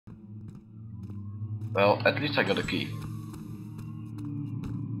Well, at least I got a key.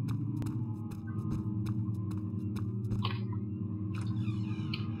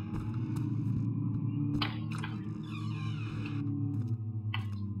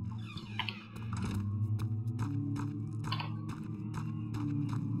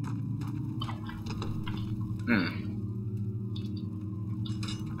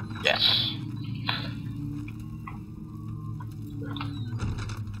 Yes.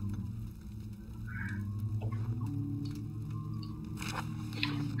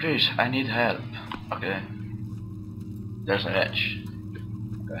 Please, I need help. Okay. There's a hatch.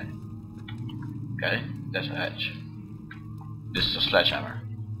 Okay. Okay, there's a hatch. This is a sledgehammer.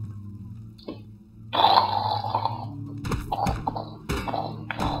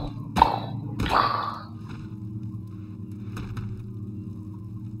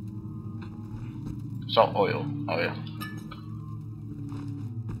 Salt oil. Oh yeah.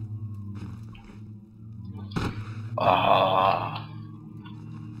 Ah.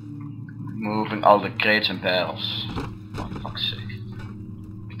 Moving all the crates and barrels. For fuck's sake.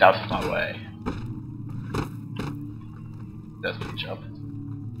 Get out of my way. That's a good job.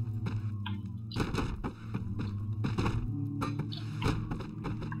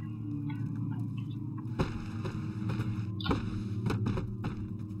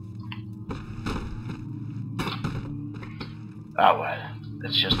 Ah well,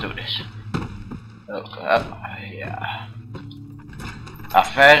 let's just do this. Oh, yeah. A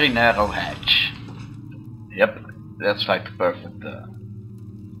very narrow hatch. Yep, that's like the perfect.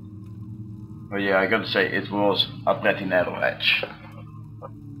 Well, yeah, I gotta say it was a pretty narrow hatch.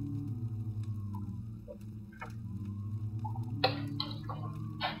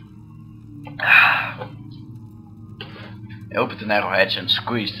 I opened the narrow hatch and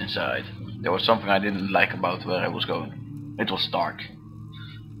squeezed inside. There was something I didn't like about where I was going. It was dark.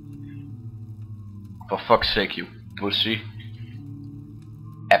 For fuck's sake, you pussy.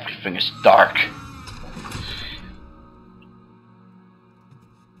 Everything is dark.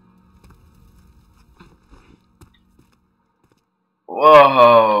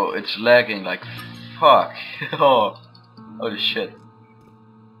 Whoa, it's lagging like fuck. Oh, holy shit.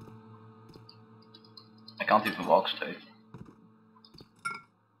 I can't even walk straight.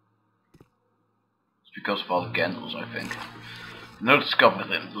 It's because of all the candles, I think. No, it's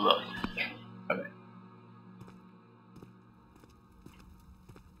covered in blood. Okay.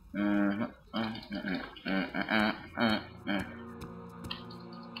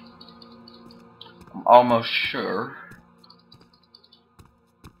 I'm almost sure.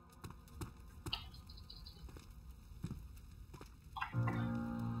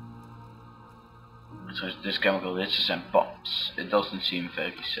 So this chemical hits and pops. It doesn't seem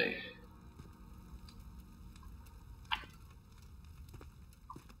very safe.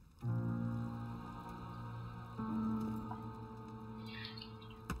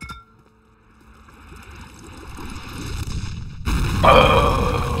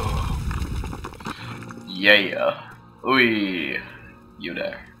 Oh. Yeah. Oi. You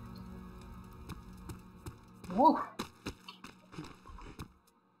there. Woo.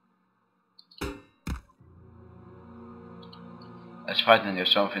 As frightening as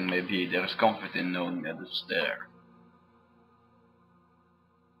something may be, there is comfort in knowing that it's there.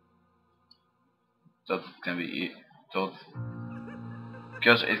 That it can be thought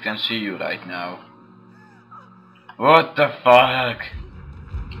because it can see you right now. What the fuck?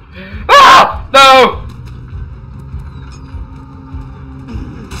 Ah! No!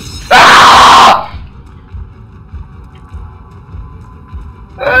 Ah!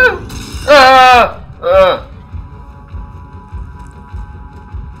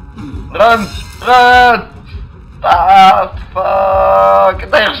 Run! Run! Ah, fuck!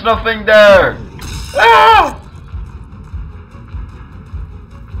 There's nothing there! Ah!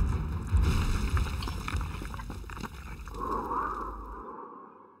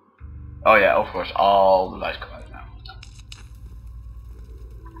 Oh yeah, of course, all the lights come out now.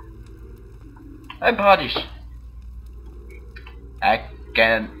 Hey buddies! I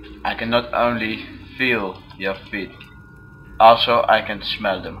can not only feel your feet, also I can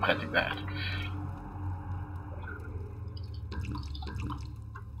smell them pretty bad.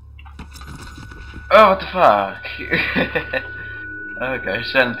 Oh, what the fuck? Okay,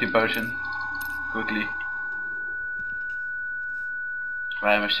 sanity potion. Quickly.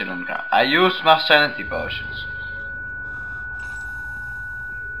 Why am I still on the ground? I used my sanity potions.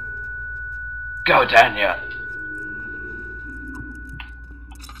 Go, Daniel!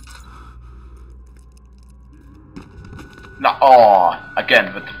 No, oh,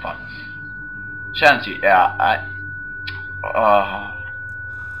 again, what the fuck? Sanity, yeah,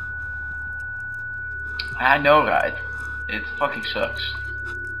 I know, right? It fucking sucks.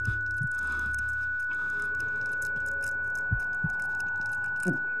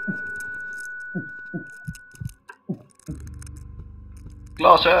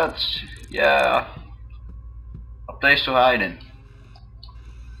 Glass huts! Yeah! A place to hide in.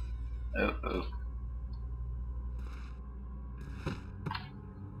 Oh oh.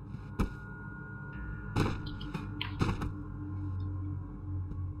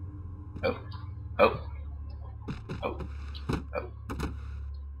 Oh. Oh. Oh. Oh.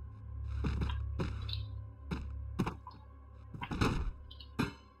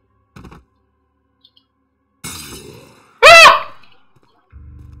 Ah!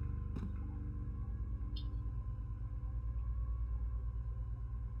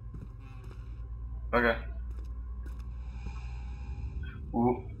 Okay.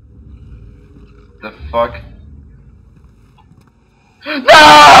 Ooh. The fuck?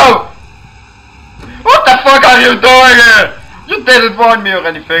 No! What the fuck are you doing here? You didn't warn me or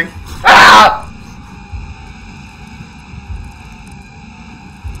anything. Ah!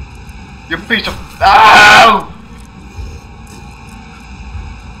 You piece of... Ow!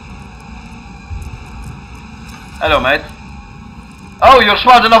 Hello, mate. Oh, you're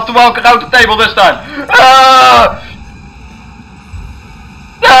smart enough to walk around the table this time. Ah!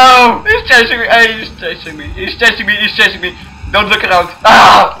 No! He's chasing me. Hey, he's chasing me. He's chasing me. He's chasing me. Don't look around.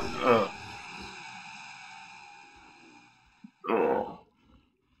 Ah! Oh.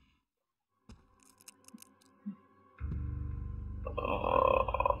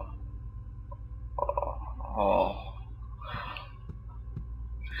 Oh. Oh.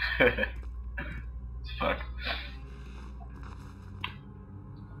 Fuck.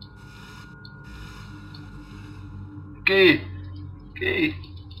 Key. Key.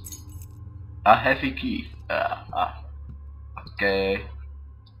 A heavy key. Okay.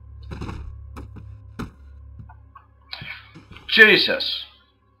 Jesus.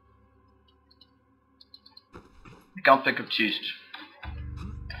 I can't pick up Jesus.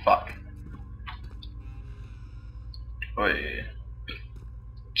 Fuck. Oh yeah.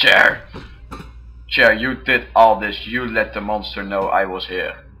 Chair. Chair, you did all this. You let the monster know I was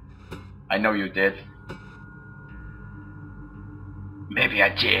here. I know you did. Maybe I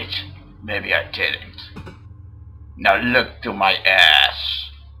did. Maybe I didn't. Now look to my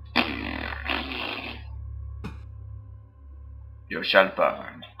ass. You shall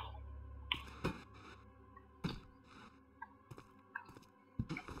burn.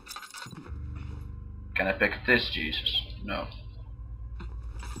 Can I pick this, Jesus? No.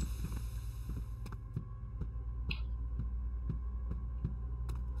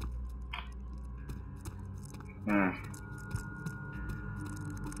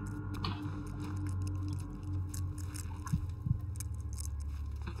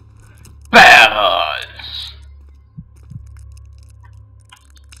 Barrels!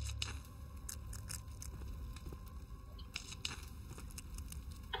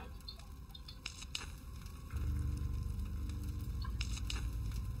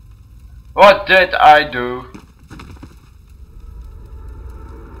 What did I do?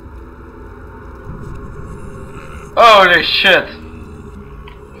 Holy shit!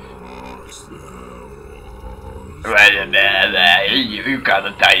 You got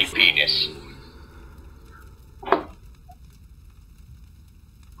a tiny penis.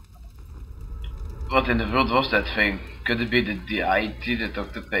 What in the world was that thing? Could it be the ID that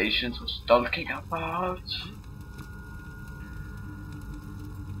Dr. Patient was talking about?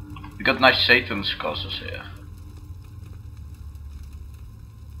 We got nice Satan's crosses here.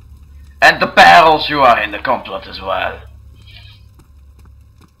 And the barrels, you are in the complot as well.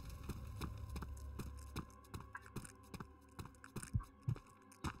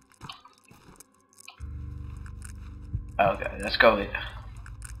 Okay, let's go here.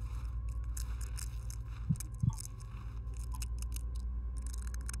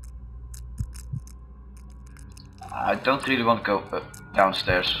 I don't really want to go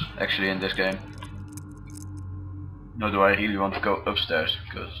downstairs, actually, in this game. Nor do I really want to go upstairs,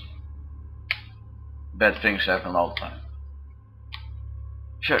 because bad things happen all the time.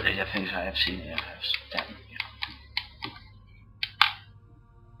 Surely the things I have seen here have happened.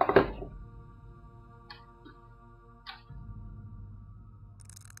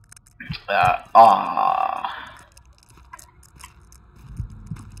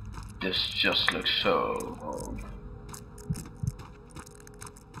 This just looks so old.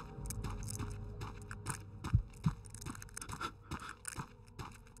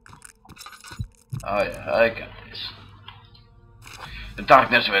 Oh yeah, I got this. The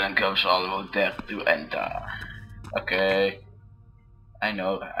darkness will encompass all who dare to enter. Okay, I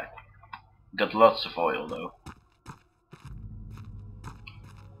know that. Got lots of oil though.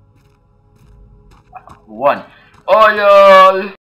 One. Oil!